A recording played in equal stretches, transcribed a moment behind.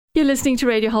You're listening to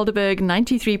Radio Helderberg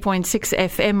 93.6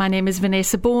 FM. My name is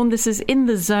Vanessa Bourne. This is In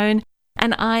the Zone,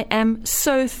 and I am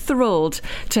so thrilled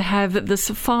to have this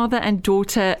father and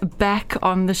daughter back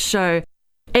on the show.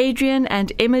 Adrian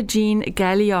and Emma Jean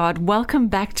Galliard, welcome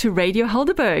back to Radio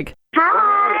Helderberg.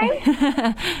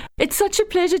 Hi! It's such a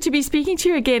pleasure to be speaking to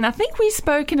you again. I think we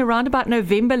spoke in around about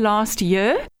November last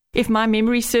year, if my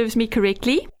memory serves me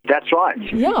correctly. That's right.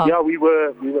 Yeah, we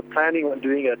were planning on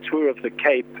doing a tour of the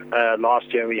Cape last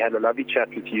year, and we had a lovely chat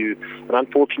with you. And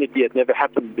unfortunately, it never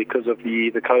happened because of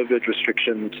the COVID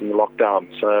restrictions and the lockdown.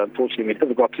 So unfortunately, we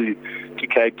never got to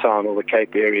Cape Town or the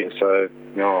Cape area. So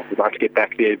we'd like to get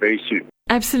back there very soon.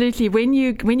 Absolutely. When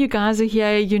you guys are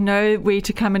here, you know where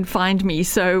to come and find me.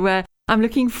 So I'm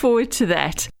looking forward to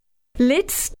that.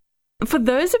 For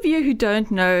those of you who don't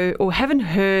know or haven't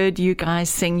heard you guys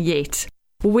sing yet,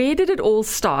 where did it all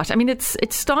start? I mean, it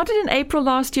started in April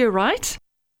last year, right?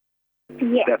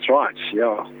 Yeah. That's right,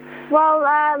 yeah. Well,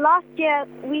 last year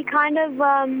we kind of,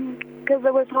 because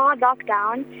it was hard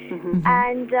lockdown,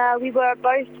 and we were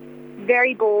both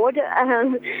very bored,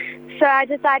 so I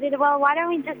decided, well, why don't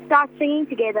we just start singing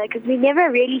together? Because we never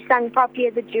really sung properly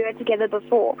as a duo together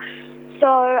before. So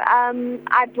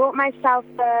I brought myself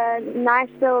a nice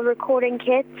little recording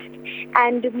kit,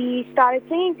 and we started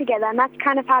singing together, and that's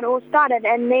kind of how it all started.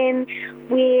 And then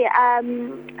we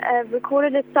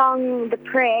recorded a song, The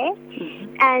Prayer,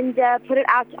 and put it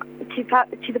out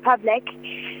to the public,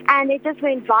 and it just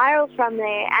went viral from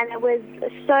there, and it was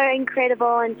so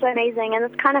incredible and so amazing, and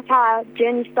that's kind of how our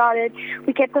journey started.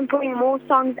 We kept on putting more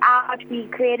songs out. We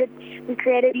created a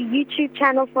YouTube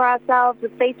channel for ourselves, a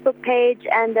Facebook page,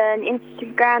 and an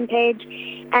Instagram page,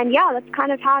 and that's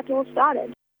kind of how it all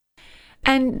started.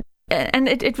 And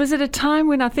it was at a time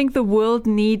when I think the world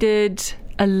needed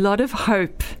a lot of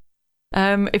hope.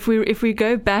 If we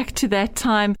go back to that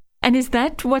time, and is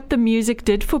that what the music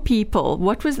did for people?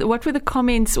 What were the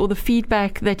comments or the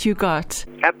feedback that you got?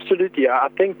 Absolutely, I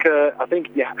think you're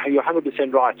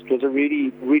 100% right. It was a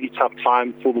really, really tough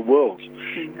time for the world,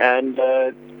 and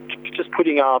just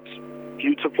putting out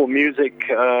beautiful music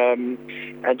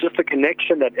and just the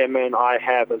connection that Emma and I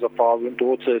have as a father and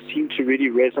daughter seemed to really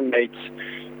resonate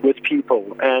with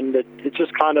people, and it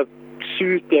just kind of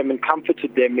soothed them and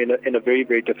comforted them in a very,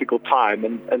 very difficult time.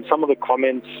 And some of the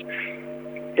comments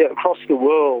across the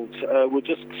world were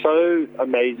just so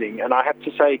amazing, and I have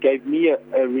to say it gave me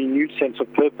a renewed sense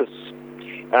of purpose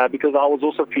because I was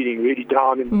also feeling really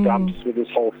down in the dumps with this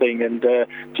whole thing, and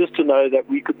just to know that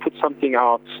we could put something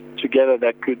out together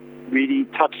that could really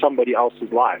touch somebody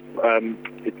else's life,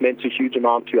 it meant a huge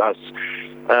amount to us.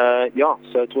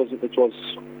 So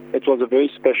it was a very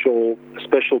special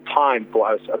time for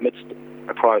us amidst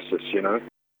a crisis,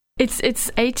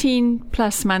 It's 18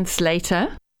 plus months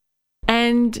later,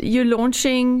 and you're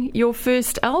launching your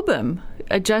first album,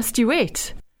 A Just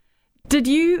Duet. Did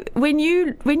you, when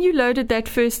you loaded that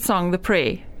first song, The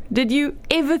Prayer, did you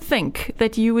ever think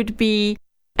that you would be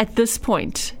at this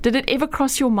point? Did it ever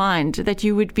cross your mind that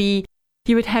you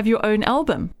would have your own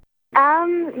album?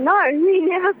 No, we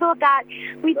never thought that.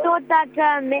 We thought that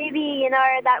maybe,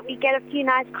 that we get a few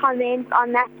nice comments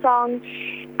on that song,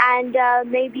 and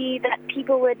maybe that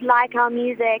people would like our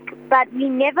music, but we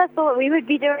never thought we would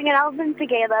be doing an album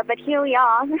together, but here we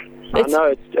are. I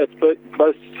know, it's the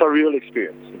most surreal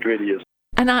experience, it really is.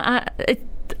 And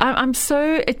I'm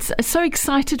so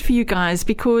excited for you guys,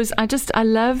 because I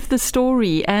love the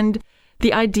story and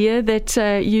the idea that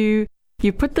you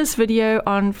put this video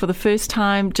on for the first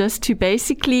time just to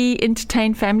basically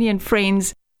entertain family and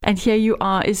friends, and here you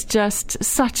are, is just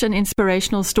such an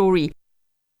inspirational story.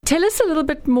 Tell us a little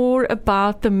bit more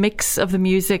about the mix of the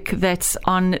music that's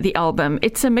on the album.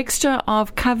 It's a mixture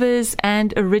of covers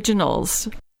and originals.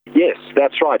 Yes,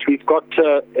 that's right. We've got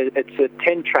it's a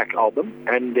 10-track album,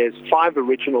 and there's 5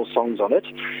 original songs on it,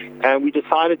 and we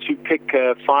decided to pick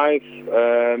 5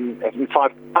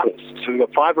 covers. So we've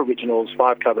got 5 originals,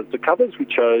 5 covers. The covers we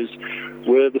chose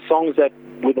were the songs that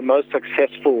were the most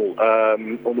successful,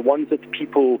 or the ones that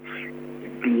people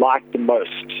liked the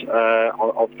most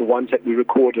of the ones that we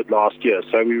recorded last year.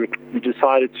 So we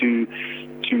decided to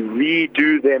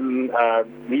redo them,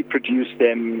 reproduce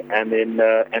them, and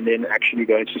then actually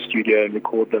go into the studio and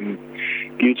record them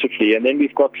beautifully. And then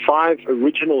we've got 5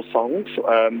 original songs.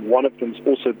 One of them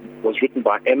also was written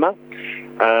by Emma.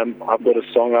 I've got a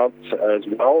song out as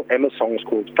well. Emma's song is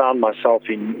called Found Myself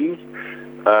in Me.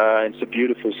 It's a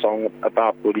beautiful song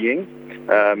about bullying.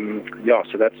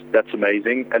 So that's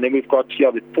amazing. And then we've got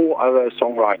the 4 other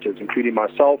songwriters, including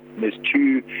myself. There's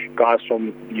 2 guys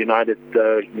from the United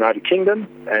Kingdom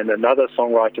and another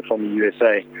songwriter from the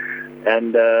USA.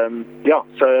 And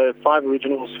so 5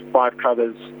 originals, 5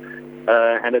 covers,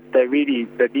 and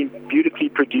they've been beautifully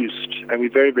produced, and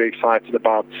we're very, very excited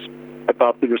about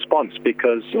the response,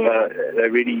 because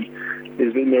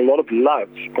there's been a lot of love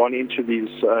gone into these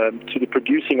to the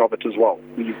producing of it as well.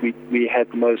 We had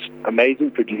the most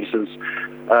amazing producers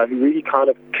who really kind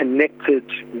of connected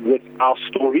with our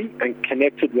story and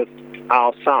connected with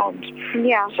our sound.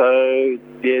 Yeah. So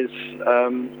there's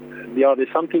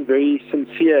something very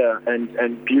sincere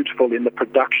and beautiful in the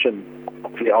production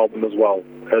of the album as well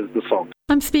as the song.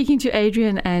 I'm speaking to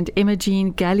Adrian and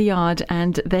Imogene Galliard,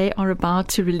 and they are about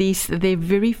to release their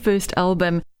very first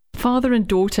album, father and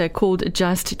daughter, called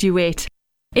Just Duet.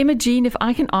 Imogene, if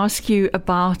I can ask you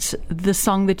about the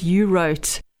song that you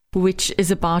wrote, which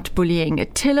is about bullying.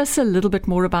 Tell us a little bit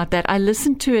more about that. I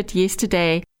listened to it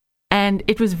yesterday, and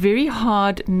it was very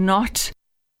hard not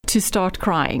to start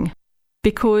crying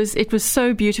because it was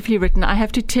so beautifully written. I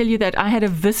have to tell you that I had a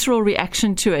visceral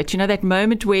reaction to it. You know, that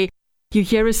moment where you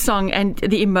hear a song and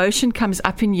the emotion comes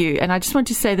up in you. And I just want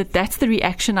to say that that's the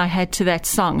reaction I had to that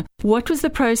song. What was the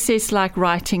process like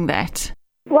writing that?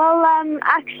 Well,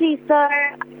 actually, so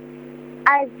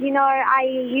as you know, I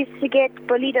used to get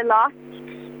bullied a lot.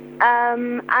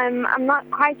 I'm not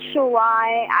quite sure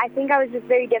why. I think I was just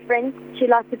very different to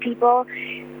lots of people.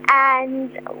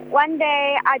 And one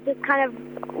day I just kind of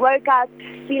woke up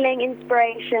feeling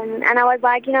inspiration, and I was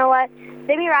like, you know what?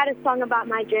 Let me write a song about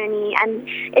my journey. And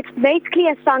it's basically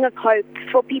a song of hope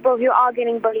for people who are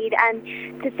getting bullied, and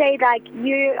to say like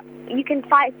you can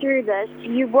fight through this,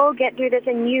 you will get through this,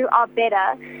 and you are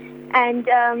better. And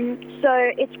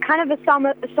so it's kind of a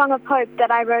song of hope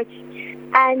that I wrote,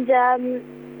 and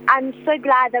I'm so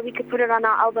glad that we could put it on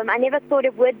our album. I never thought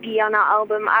it would be on our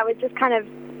album. I was just kind of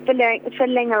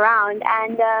fiddling around,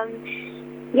 and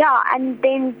and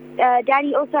then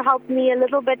Daddy also helped me a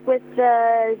little bit with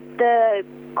the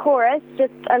chorus,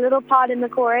 just a little part in the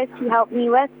chorus he helped me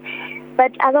with.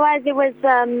 But otherwise it was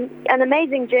an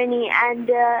amazing journey, and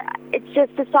it's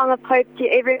just a song of hope to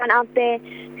everyone out there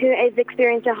who is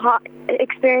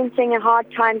experiencing a hard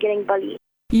time getting bullied.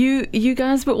 You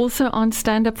guys were also on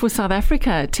Stand Up for South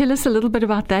Africa. Tell us a little bit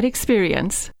about that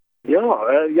experience.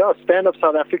 Yeah, Stand Up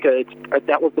South Africa,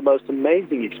 that was the most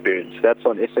amazing experience. That's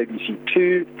on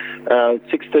SABC2,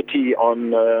 6:30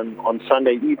 on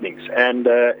Sunday evenings, and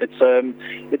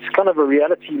it's kind of a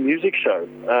reality music show,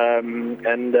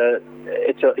 and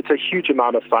it's a huge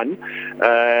amount of fun.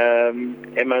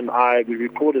 Emma and I, we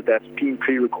recorded that, being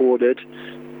pre-recorded,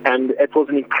 and it was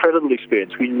an incredible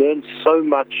experience. We learned so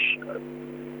much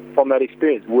from that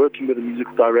experience, working with the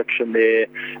musical direction there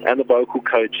and the vocal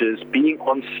coaches, being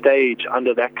on stage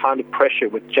under that kind of pressure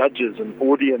with judges and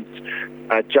audience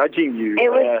judging you.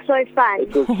 It was so fun.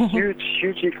 It was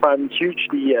hugely fun,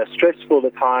 hugely stressful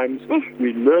at times.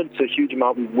 We learned a huge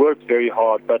amount. We worked very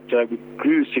hard, but we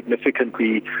grew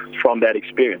significantly from that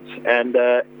experience. And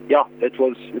it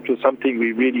was something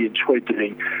we really enjoyed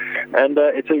doing. And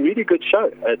it's a really good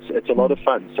show. It's a lot of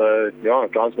fun. So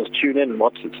guys must tune in and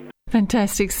watch it.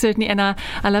 Fantastic, certainly. And I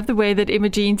love the way that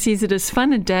Imogene sees it as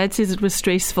fun and Dad says it was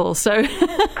stressful. So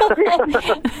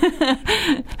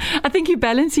I think you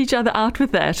balance each other out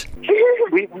with that.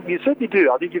 We certainly do.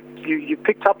 I think you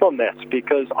picked up on that,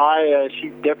 because she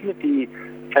definitely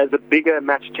has a bigger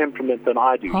match temperament than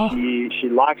I do. Oh. She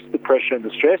likes the pressure and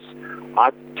the stress.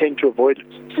 I tend to avoid it.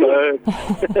 So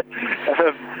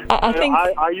I think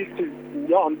I used to,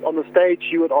 on the stage,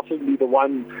 she would often be the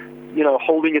one,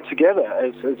 holding it together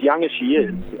as young as she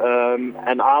is.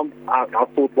 And I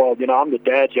thought, well, I'm the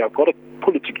dad here. I've got to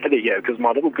pull it together here because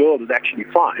my little girl is actually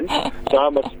fine. So I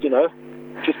must,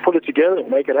 just pull it together and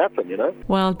make it happen,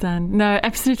 Well done. No,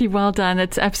 absolutely well done.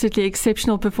 It's absolutely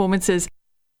exceptional performances.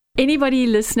 Anybody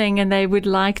listening and they would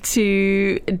like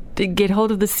to get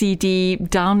hold of the CD,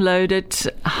 download it,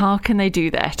 how can they do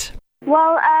that?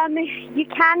 Well, you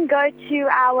can go to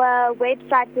our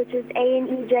website, which is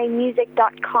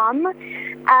anejmusic.com.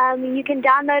 You can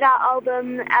download our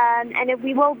album, and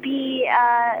we will be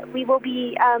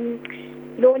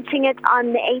launching it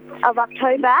on the 8th of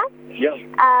October. Yeah.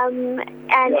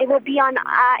 And it will be on.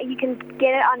 You can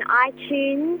get it on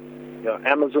iTunes. Yeah,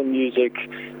 Amazon Music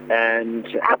and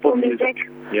Apple Music.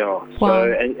 Yeah. Wow.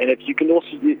 So and if you can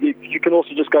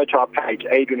also just go to our page,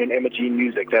 Adrian and Imogene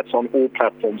Music. That's on all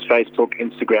platforms: Facebook,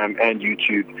 Instagram, and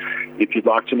YouTube. If you'd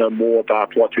like to know more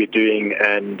about what we're doing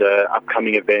and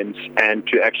upcoming events, and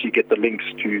to actually get the links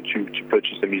to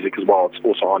purchase the music as well, it's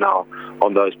also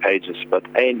on those pages. But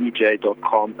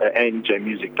anej.com,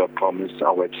 anejmusic.com is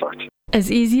our website. As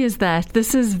easy as that.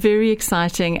 This is very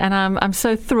exciting, and I'm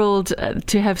so thrilled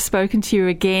to have spoken to you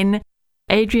again.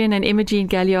 Adrian and Imogene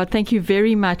Galliard, thank you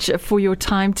very much for your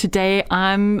time today.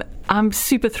 I'm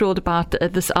super thrilled about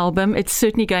this album. It's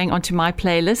certainly going onto my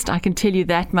playlist. I can tell you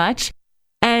that much.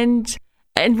 And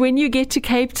when you get to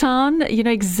Cape Town, you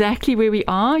know exactly where we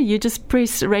are. You just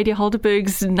press Radio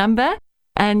Helderberg's number,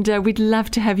 and we'd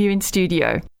love to have you in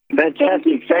studio.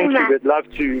 Fantastic. Thank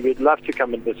you. We'd love to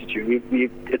come and visit you.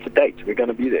 It's a date. We're going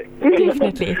to be there.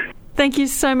 Definitely. Thank you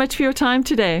so much for your time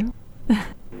today.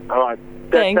 All right.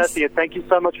 Thanks. Thank you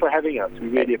so much for having us. We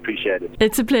really appreciate it.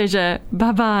 It's a pleasure.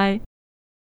 Bye-bye.